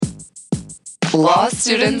Law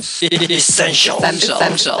Students Essentials.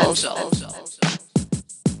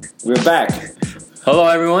 We're back. Hello,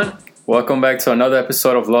 everyone. Welcome back to another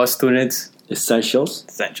episode of Law Students Essentials.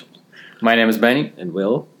 My name is Benny. And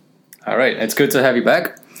Will. All right, it's good to have you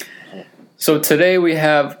back. So today we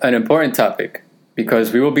have an important topic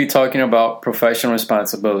because we will be talking about professional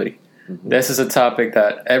responsibility. Mm-hmm. This is a topic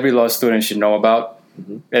that every law student should know about.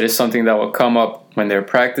 Mm-hmm. It is something that will come up when they're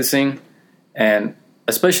practicing, and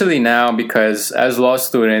especially now because as law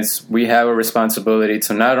students, we have a responsibility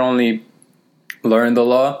to not only learn the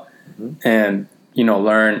law and,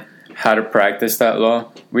 learn how to practice that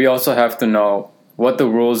law. We also have to know what the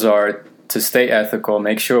rules are to stay ethical,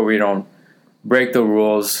 make sure we don't break the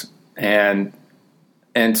rules, and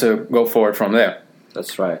to go forward from there.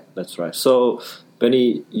 That's right. So,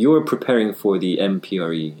 Benny, you're preparing for the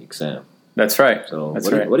MPRE exam. That's right. So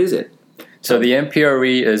what is it? So the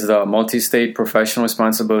MPRE is the Multi-State Professional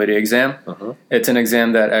Responsibility Exam. Uh-huh. It's an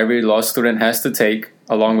exam that every law student has to take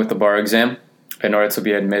along with the bar exam in order to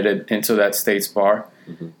be admitted into that state's bar.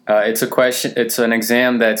 Mm-hmm. It's an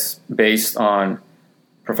exam that's based on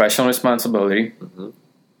professional responsibility. Mm-hmm.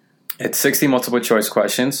 It's 60 multiple choice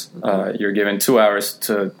questions. Mm-hmm. You're given 2 hours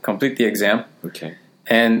to complete the exam. Okay.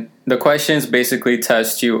 And the questions basically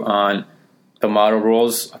test you on the model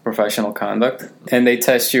rules of professional conduct, and they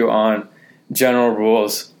test you on general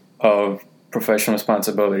rules of professional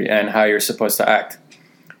responsibility and how you're supposed to act.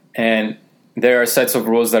 And there are sets of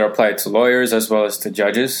rules that apply to lawyers as well as to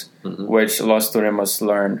judges, which a law student must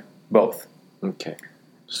learn both. Okay.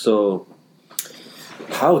 So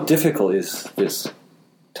how difficult is this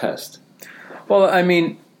test? Well,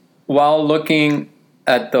 while looking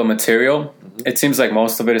at the material, it seems like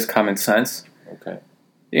most of it is common sense. Okay.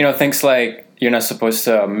 Things like you're not supposed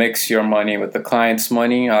to mix your money with the client's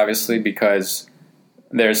money, obviously, because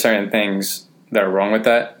there are certain things that are wrong with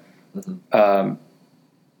that. Mm-hmm.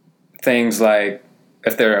 Things like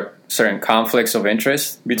if there are certain conflicts of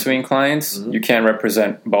interest between clients, you can't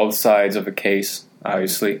represent both sides of a case,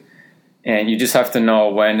 obviously. And you just have to know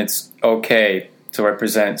when it's okay to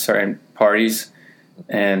represent certain parties,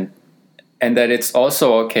 and that it's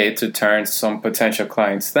also okay to turn some potential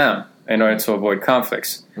clients down in order to avoid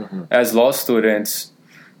conflicts. Mm-hmm. As law students,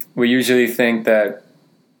 we usually think that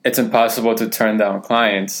it's impossible to turn down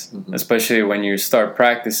clients, especially when you start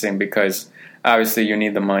practicing, because obviously you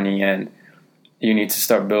need the money and you need to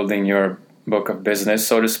start building your book of business,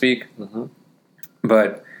 so to speak. Mm-hmm.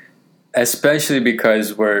 But especially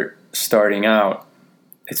because we're starting out,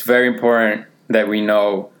 it's very important that we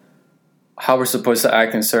know how we're supposed to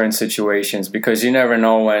act in certain situations, because you never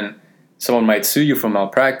know when someone might sue you for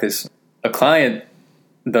malpractice. A client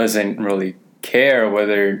doesn't really care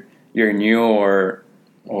whether you're new or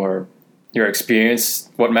you're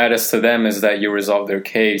experienced. What matters to them is that you resolve their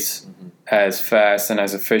case as fast and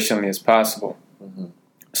as efficiently as possible. Mm-hmm.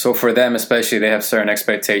 So for them especially, they have certain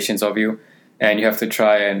expectations of you, and you have to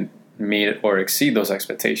try and meet or exceed those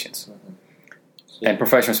expectations. Mm-hmm. And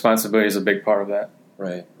professional responsibility is a big part of that.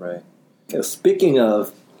 Right. Speaking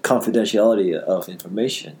of confidentiality of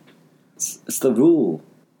information, it's the rule.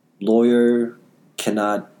 Lawyer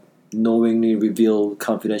cannot knowingly reveal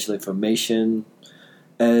confidential information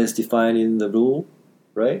as defined in the rule,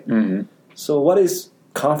 right? Mm-hmm. So what is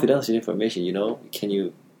confidential information, Can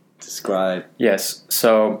you describe? Yes.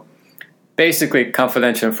 So basically,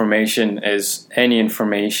 confidential information is any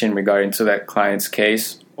information regarding to that client's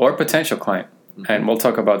case or potential client. Mm-hmm. And we'll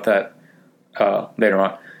talk about that later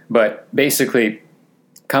on. But basically,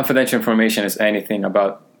 confidential information is anything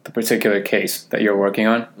about the particular case that you're working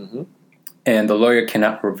on. Mm-hmm. And the lawyer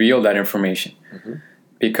cannot reveal that information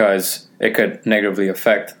because it could negatively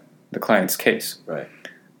affect the client's case. Right.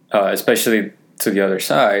 Especially to the other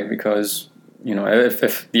side, because,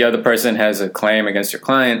 if the other person has a claim against your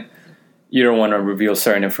client, you don't want to reveal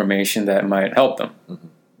certain information that might help them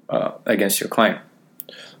against your client.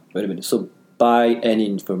 Wait a minute. So by any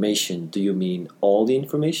information, do you mean all the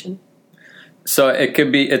information? So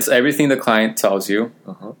it's everything the client tells you,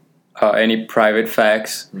 any private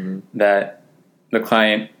facts that the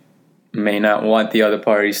client may not want the other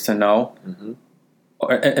parties to know.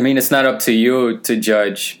 Mm-hmm. It's not up to you to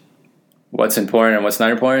judge what's important and what's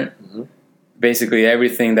not important. Mm-hmm. Basically,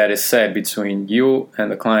 everything that is said between you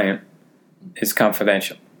and the client is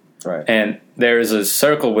confidential. Right. And there is a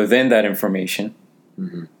circle within that information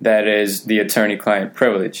that is the attorney-client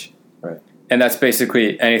privilege. Right. And that's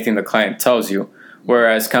basically anything the client tells you,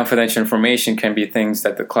 whereas confidential information can be things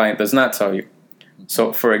that the client does not tell you.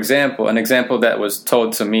 So, for example, an example that was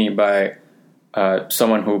told to me by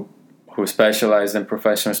someone who specialized in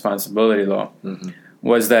professional responsibility law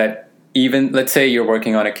was that even let's say you're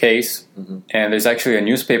working on a case and there's actually a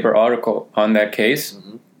newspaper article on that case,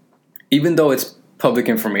 even though it's public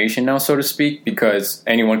information now, so to speak, because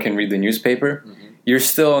anyone can read the newspaper, you're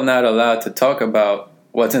still not allowed to talk about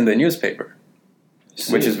what's in the newspaper,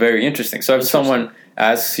 which is very interesting. So if someone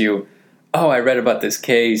asks you, oh, I read about this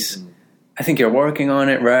case, I think you're working on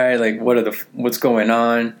it, right? Like, what's going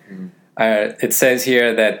on? It says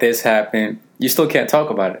here that this happened. You still can't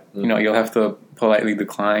talk about it. You know, you'll have to politely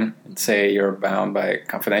decline and say you're bound by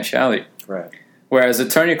confidentiality. Right. Whereas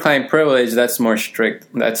attorney-client privilege, that's more strict.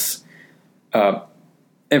 That's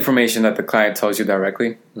information that the client tells you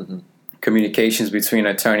directly. Communications between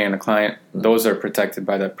an attorney and a client, those are protected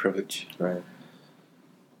by that privilege. Right.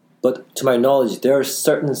 But to my knowledge, there are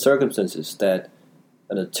certain circumstances that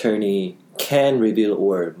an attorney can reveal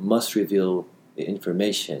or must reveal the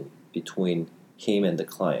information between him and the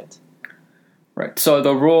client. Right. So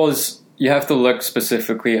the rules, you have to look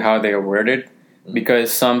specifically how they are worded,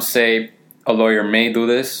 because some say a lawyer may do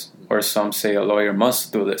this, or some say a lawyer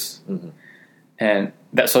must do this. And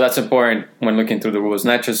so that's important when looking through the rules,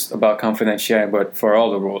 not just about confidentiality, but for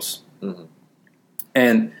all the rules.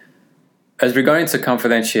 And as regarding to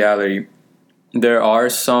confidentiality, there are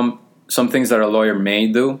some things that a lawyer may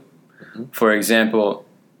do. For example,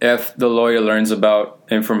 if the lawyer learns about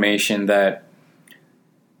information that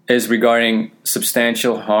is regarding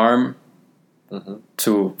substantial harm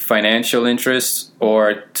to financial interests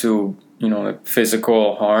or to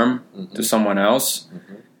physical harm to someone else,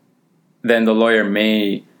 then the lawyer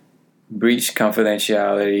may breach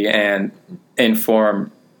confidentiality and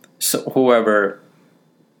inform whoever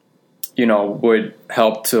would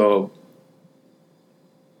help to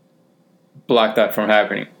block that from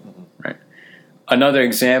happening. Right. Another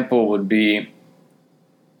example would be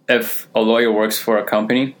if a lawyer works for a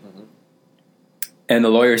company and the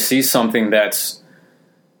lawyer sees something that's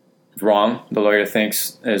wrong, the lawyer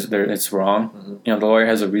thinks it's wrong. The lawyer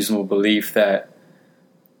has a reasonable belief that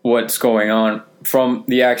what's going on from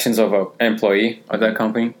the actions of an employee of that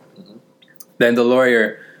company, then the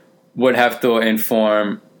lawyer would have to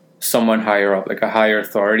inform someone higher up, like a higher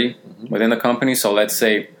authority within the company. So let's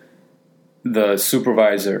say the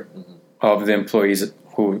supervisor of the employees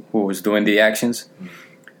who was doing the actions.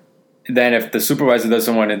 Then if the supervisor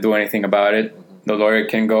doesn't want to do anything about it, the lawyer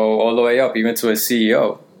can go all the way up, even to a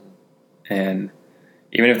CEO. And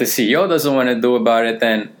even if the CEO doesn't want to do about it,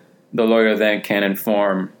 then the lawyer then can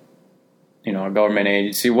inform, a government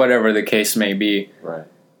agency, whatever the case may be. Right.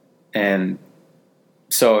 And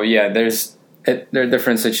so, yeah, there are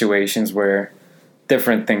different situations where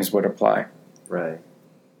different things would apply. Right.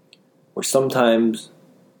 Or sometimes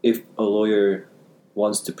if a lawyer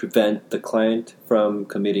wants to prevent the client from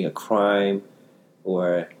committing a crime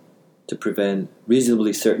or to prevent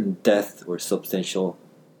reasonably certain death or substantial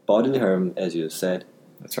bodily harm, as you said,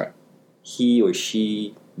 that's right, he or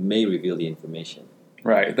she may reveal the information.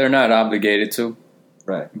 Right. They're not obligated to.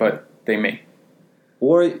 Right. But they may.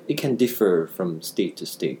 Or it can differ from state to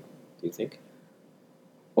state, do you think?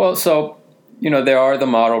 Well, so, there are the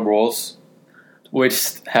model rules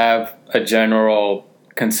which have a general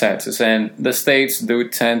consensus. And the states do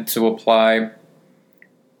tend to apply,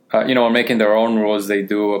 when making their own rules, they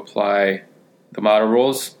do apply the model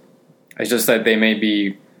rules. It's just that they may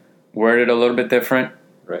be worded a little bit different.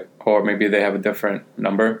 Right. Or maybe they have a different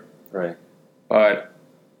number. Right. But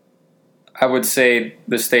I would say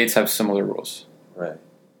the states have similar rules. Right.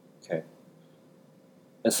 Okay.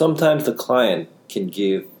 And sometimes the client can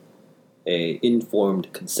give a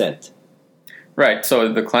informed consent. Right.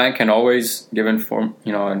 So the client can always give informed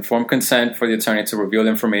consent for the attorney to reveal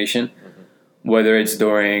information, whether it's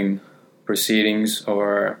during proceedings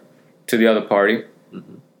or to the other party.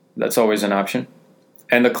 That's always an option.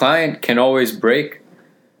 And the client can always break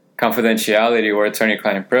confidentiality or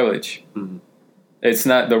attorney-client privilege. It's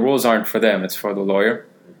not, the rules aren't for them, it's for the lawyer.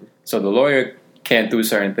 So the lawyer can't do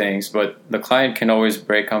certain things, but the client can always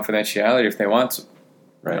break confidentiality if they want to.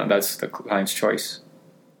 Right. That's the client's choice.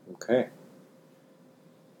 Okay.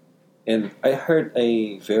 And I heard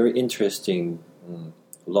a very interesting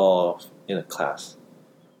law in a class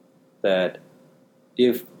that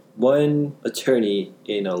if one attorney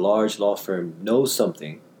in a large law firm knows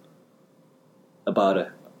something about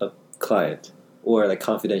a client or like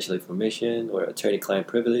confidential information or attorney-client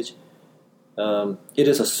privilege, it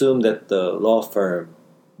is assumed that the law firm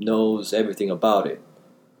knows everything about it,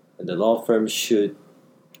 and the law firm should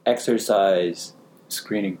exercise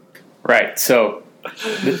screening. Right. So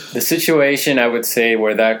the situation I would say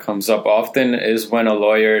where that comes up often is when a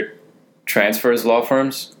lawyer transfers law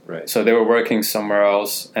firms. Right. So they were working somewhere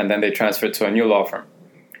else and then they transferred to a new law firm.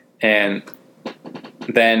 And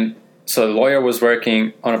then So the lawyer was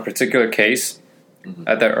working on a particular case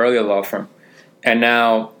at that earlier law firm. And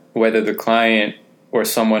now whether the client or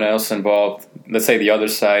someone else involved, let's say the other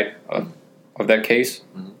side of that case,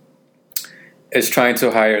 is trying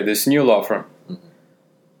to hire this new law firm.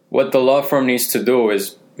 What the law firm needs to do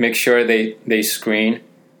is make sure they screen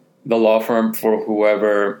the law firm for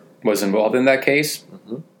whoever was involved in that case.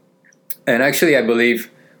 And actually, I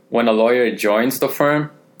believe when a lawyer joins the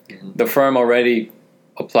firm already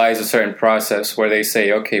applies a certain process where they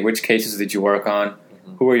say, okay, which cases did you work on?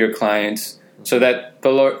 Who are your clients? So that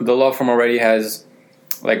the law firm already has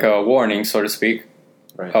like a warning, so to speak,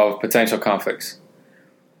 of potential conflicts.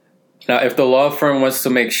 Now, if the law firm wants to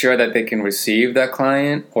make sure that they can receive that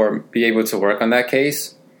client or be able to work on that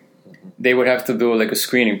case, they would have to do like a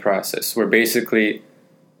screening process where basically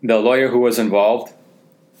the lawyer who was involved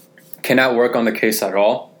cannot work on the case at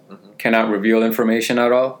all, cannot reveal information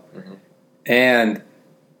at all, and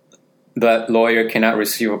that lawyer cannot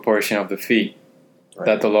receive a portion of the fee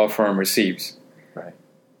that the law firm receives.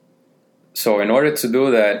 So in order to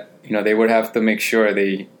do that, they would have to make sure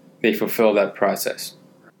they fulfill that process.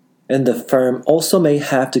 And the firm also may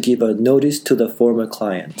have to give a notice to the former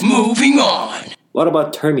client. Moving on. What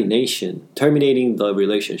about termination? Terminating the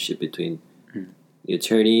relationship between the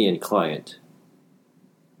attorney and client.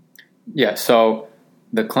 Yeah, so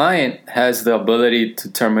the client has the ability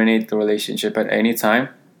to terminate the relationship at any time.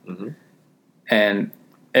 And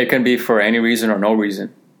it can be for any reason or no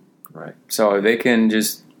reason. So they can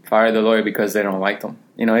just fire the lawyer because they don't like them.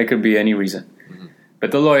 It could be any reason.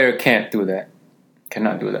 But the lawyer cannot do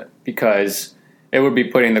that, because it would be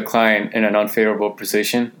putting the client in an unfavorable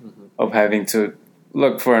position of having to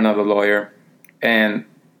look for another lawyer, and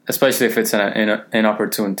especially if it's an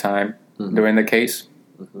inopportune time during the case.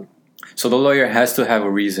 So the lawyer has to have a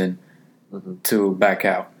reason to back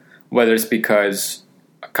out, whether it's because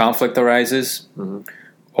a conflict arises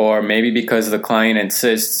or maybe because the client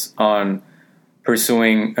insists on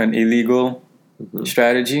pursuing an illegal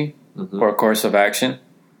strategy or course of action.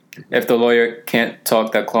 If the lawyer can't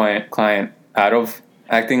talk that client out of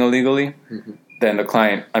acting illegally, then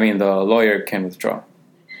the lawyer can withdraw.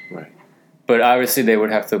 But obviously they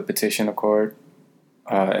would have to petition the court.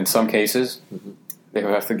 In some cases, they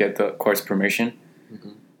would have to get the court's permission.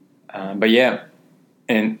 But yeah,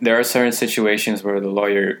 and there are certain situations where the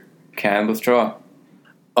lawyer can withdraw.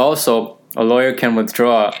 Also, a lawyer can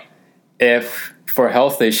withdraw if, for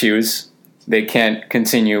health issues, they can't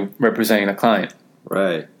continue representing the client.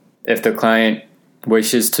 If the client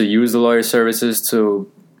wishes to use the lawyer's services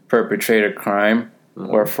to perpetrate a crime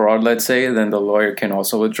or fraud, let's say, then the lawyer can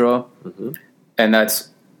also withdraw. And that's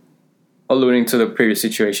alluding to the previous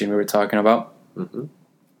situation we were talking about.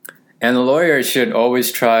 And the lawyer should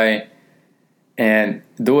always try and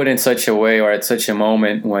do it in such a way or at such a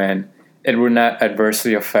moment when it would not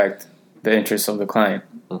adversely affect the interests of the client.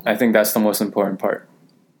 I think that's the most important part.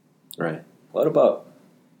 What about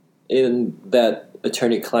in that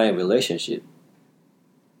attorney-client relationship?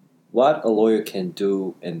 What a lawyer can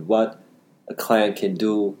do and what a client can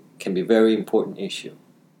do can be a very important issue.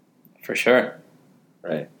 For sure.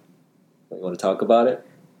 You want to talk about it?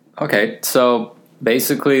 Okay, so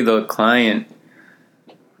basically the client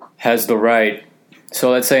has the right.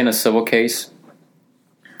 So let's say in a civil case,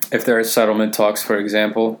 if there are settlement talks, for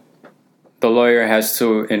example, the lawyer has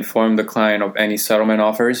to inform the client of any settlement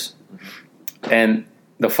offers, and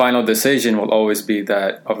the final decision will always be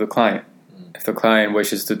that of the client. If the client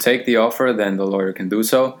wishes to take the offer, then the lawyer can do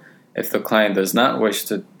so. If the client does not wish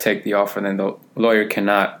to take the offer, then the lawyer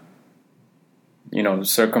cannot,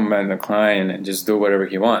 circumvent the client and just do whatever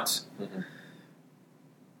he wants.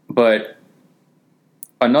 But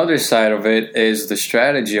another side of it is the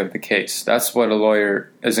strategy of the case. That's what a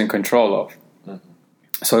lawyer is in control of.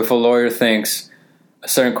 So if a lawyer thinks a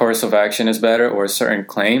certain course of action is better or a certain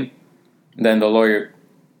claim, then the lawyer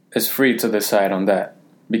is free to decide on that,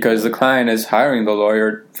 because the client is hiring the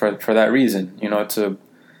lawyer for that reason, to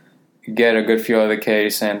get a good feel of the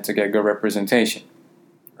case and to get good representation.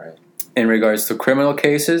 In regards to criminal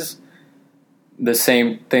cases, the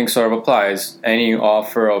same thing sort of applies. Any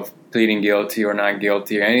offer of pleading guilty or not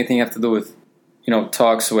guilty or anything you have to do with,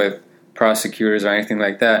 talks with prosecutors or anything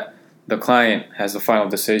like that, the client has the final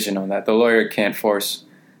decision on that. The lawyer can't force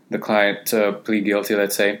the client to plead guilty,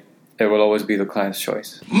 let's say. It will always be the client's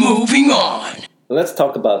choice. Moving on. Let's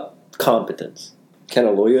talk about competence. Can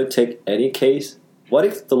a lawyer take any case? What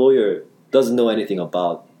if the lawyer doesn't know anything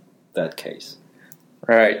about that case?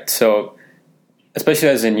 Right. So, especially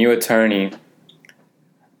as a new attorney,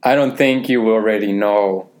 I don't think you already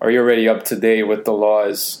know or you're already up to date with the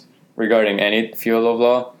laws regarding any field of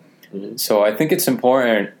law. So I think it's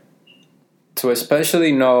important to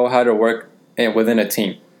especially know how to work within a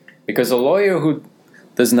team. Because a lawyer who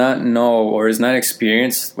does not know or is not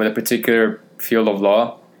experienced with a particular field of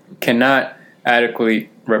law cannot adequately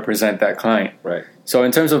represent that client. Right. So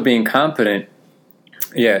in terms of being competent,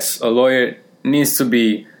 yes, a lawyer needs to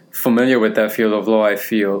be familiar with that field of law, I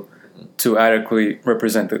feel, to adequately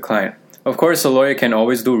represent the client. Of course, a lawyer can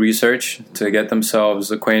always do research to get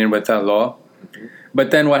themselves acquainted with that law. Mm-hmm.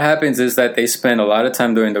 But then what happens is that they spend a lot of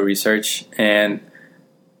time doing the research, and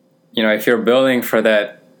if you're billing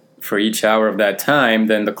for each hour of that time,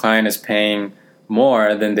 then the client is paying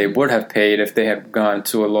more than they would have paid if they had gone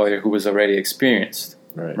to a lawyer who was already experienced.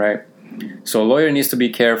 Right? So a lawyer needs to be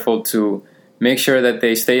careful to make sure that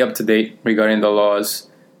they stay up to date regarding the laws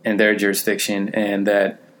in their jurisdiction, and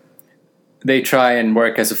that they try and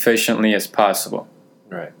work as efficiently as possible.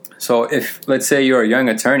 Right. So if, let's say, you're a young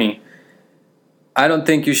attorney, I don't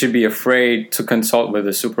think you should be afraid to consult with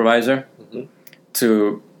a supervisor,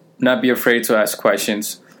 to not be afraid to ask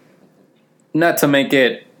questions, not to make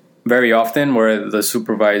it very often where the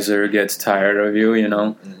supervisor gets tired of you,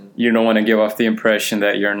 You don't want to give off the impression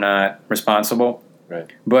that you're not responsible.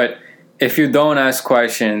 Right. But if you don't ask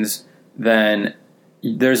questions, then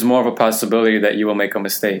there's more of a possibility that you will make a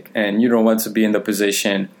mistake, and you don't want to be in the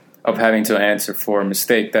position of having to answer for a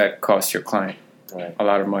mistake that costs your client a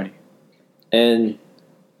lot of money. And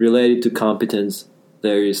related to competence,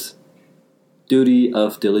 there is duty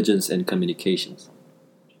of diligence and communications.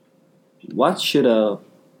 What should a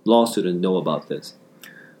law student know about this?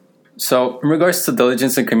 So in regards to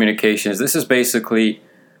diligence and communications, this is basically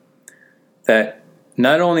that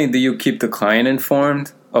not only do you keep the client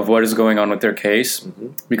informed of what is going on with their case,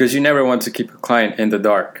 because you never want to keep a client in the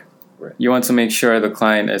dark. Right. You want to make sure the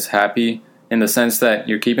client is happy in the sense that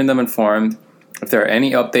you're keeping them informed. If there are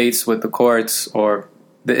any updates with the courts or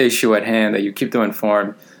the issue at hand, that you keep them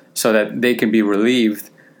informed so that they can be relieved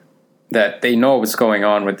that they know what's going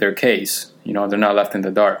on with their case. They're not left in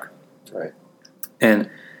the dark. Right. And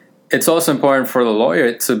it's also important for the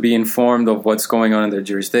lawyer to be informed of what's going on in their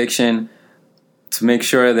jurisdiction, to make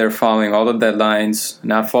sure they're following all the deadlines,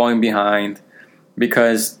 not falling behind,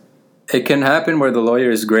 because it can happen where the lawyer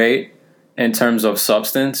is great in terms of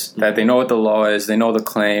substance, that they know what the law is, they know the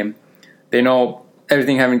claim, they know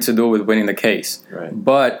everything having to do with winning the case. Right.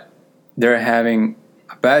 But they're having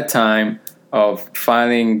a bad time of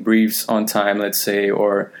filing briefs on time, let's say,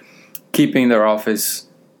 or keeping their office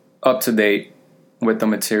up to date with the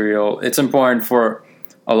material. It's important for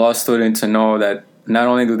a law student to know that not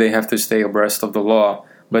only do they have to stay abreast of the law,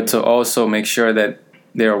 but to also make sure that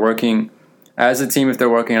they are working as a team if they're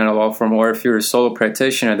working on a law firm, or if you're a solo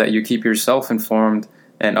practitioner, that you keep yourself informed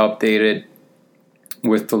and updated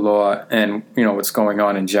with the law and what's going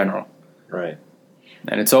on in general. Right.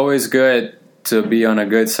 And it's always good to be on a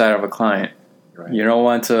good side of a client. Right. You don't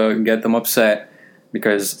want to get them upset,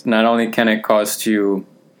 because not only can it cost you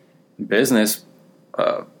business,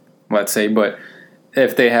 let's say, but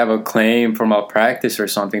if they have a claim for malpractice or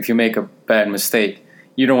something, if you make a bad mistake,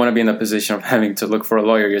 you don't want to be in the position of having to look for a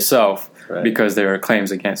lawyer yourself because there are claims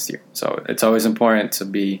against you. So it's always important to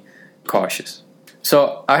be cautious.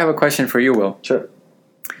 So I have a question for you, Will. Sure.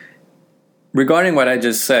 Regarding what I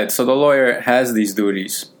just said, so the lawyer has these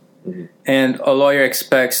duties, and a lawyer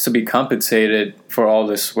expects to be compensated for all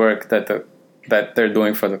this work that they're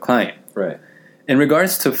doing for the client. Right. In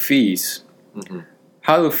regards to fees,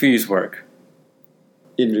 how do fees work?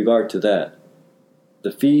 In regard to that,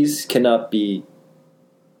 the fees cannot be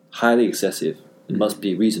highly excessive. It must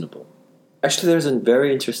be reasonable. Actually, there's a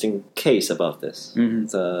very interesting case about this.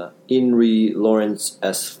 The In re Lawrence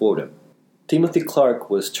S. Fordham. Timothy Clark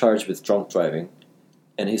was charged with drunk driving,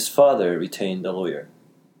 and his father retained a lawyer.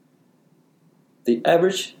 The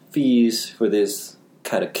average fees for this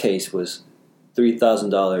kind of case was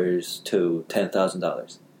 $3,000 to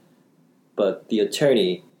 $10,000. But the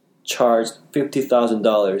attorney charged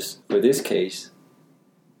 $50,000 for this case.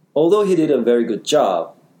 Although he did a very good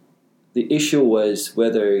job, the issue was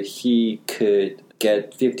whether he could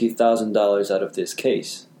get $50,000 out of this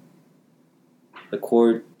case. The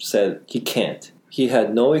court said he can't. He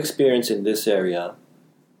had no experience in this area,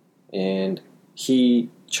 and he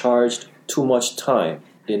charged too much time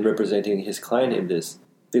in representing his client in this.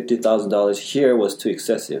 $50,000 here was too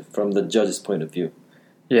excessive from the judge's point of view.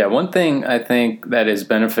 Yeah, one thing I think that is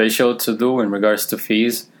beneficial to do in regards to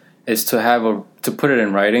fees is to put it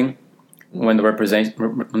in writing when the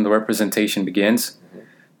representation begins,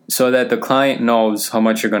 so that the client knows how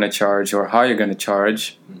much you're going to charge or how you're going to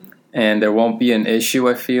charge, and there won't be an issue,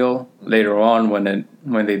 I feel, later on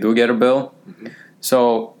when they do get a bill.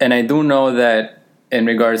 So, and I do know that in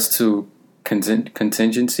regards to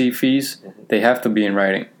contingency fees, they have to be in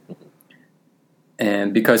writing.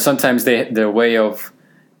 And because sometimes their way of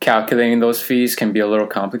calculating those fees can be a little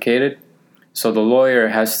complicated, so the lawyer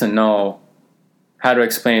has to know how to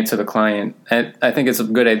explain it to the client. And I think it's a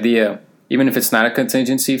good idea, even if it's not a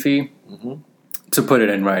contingency fee, to put it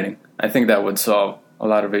in writing. I think that would solve a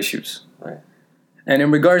lot of issues. Right. And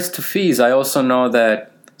in regards to fees, I also know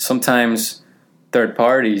that sometimes third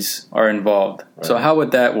parties are involved. Right. So how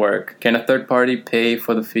would that work? Can a third party pay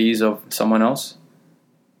for the fees of someone else?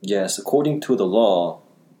 Yes, according to the law,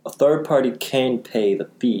 a third party can pay the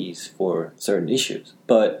fees for certain issues,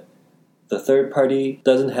 but the third party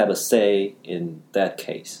doesn't have a say in that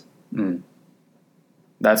case.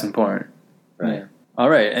 That's important. Right. Yeah. All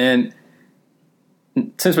right. And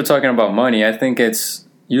since we're talking about money, I think it's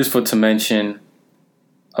useful to mention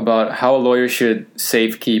about how a lawyer should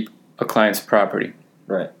safekeep a client's property.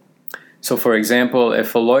 Right. So, for example,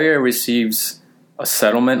 if a lawyer receives a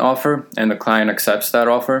settlement offer and the client accepts that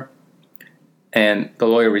offer, and the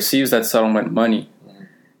lawyer receives that settlement money,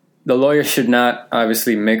 the lawyer should not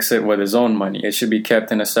obviously mix it with his own money. It should be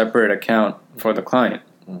kept in a separate account for the client.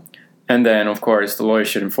 And then, of course, the lawyer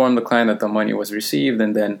should inform the client that the money was received,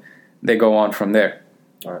 and then they go on from there.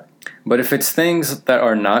 All right. But if it's things that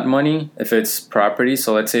are not money, if it's property,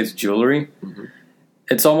 so let's say it's jewelry,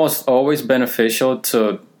 it's almost always beneficial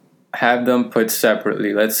to have them put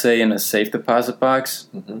separately, let's say in a safe deposit box,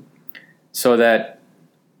 so that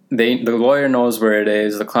the lawyer knows where it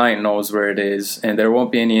is, the client knows where it is, and there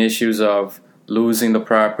won't be any issues of losing the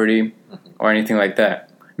property or anything like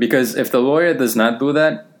that. Because if the lawyer does not do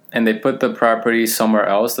that, and they put the property somewhere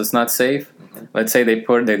else that's not safe, let's say they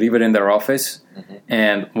leave it in their office,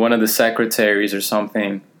 and one of the secretaries or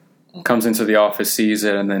something comes into the office, sees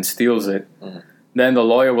it, and then steals it, then the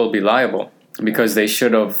lawyer will be liable because they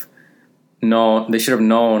should have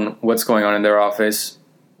known what's going on in their office.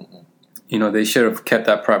 They should have kept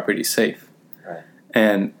that property safe. Right.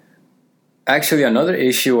 And actually, another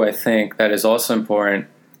issue I think that is also important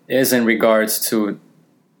is in regards to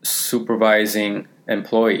supervising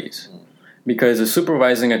employees, because a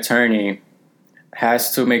supervising attorney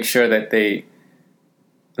has to make sure that they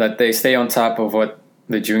stay on top of what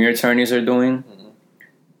the junior attorneys are doing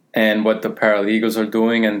and what the paralegals are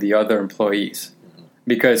doing and the other employees,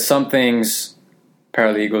 because some things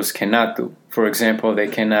paralegals cannot do. For example, they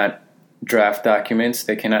cannot draft documents,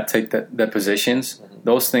 they cannot take depositions.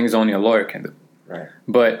 Those things only a lawyer can do. Right.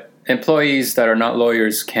 But employees that are not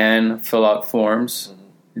lawyers can fill out forms,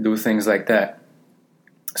 do things like that.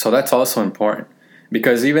 So that's also important,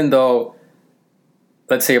 because even though,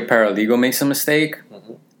 let's say a paralegal makes a mistake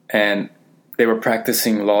and they were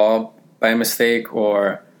practicing law by mistake,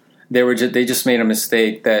 or they just made a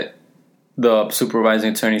mistake that the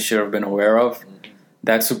supervising attorney should have been aware of,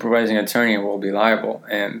 that supervising attorney will be liable.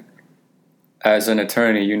 And as an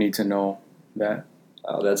attorney, you need to know that.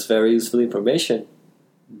 Oh, that's very useful information.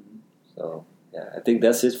 So, yeah, I think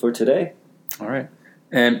that's it for today. All right.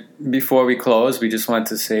 And before we close, we just want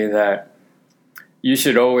to say that you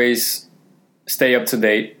should always stay up to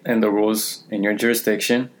date in the rules in your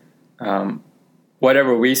jurisdiction.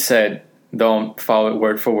 Whatever we said, don't follow it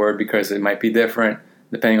word for word, because it might be different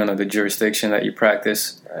depending on the jurisdiction that you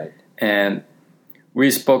practice. Right. And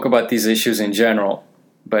we spoke about these issues in general,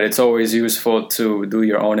 but it's always useful to do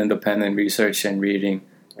your own independent research and reading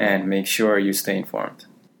and make sure you stay informed.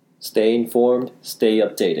 Stay informed, stay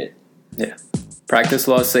updated. Yeah. Practice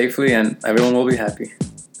law safely and everyone will be happy.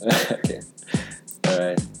 Okay. All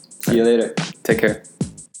right. See you later. Take care.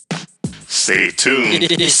 Stay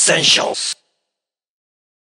tuned. Essentials.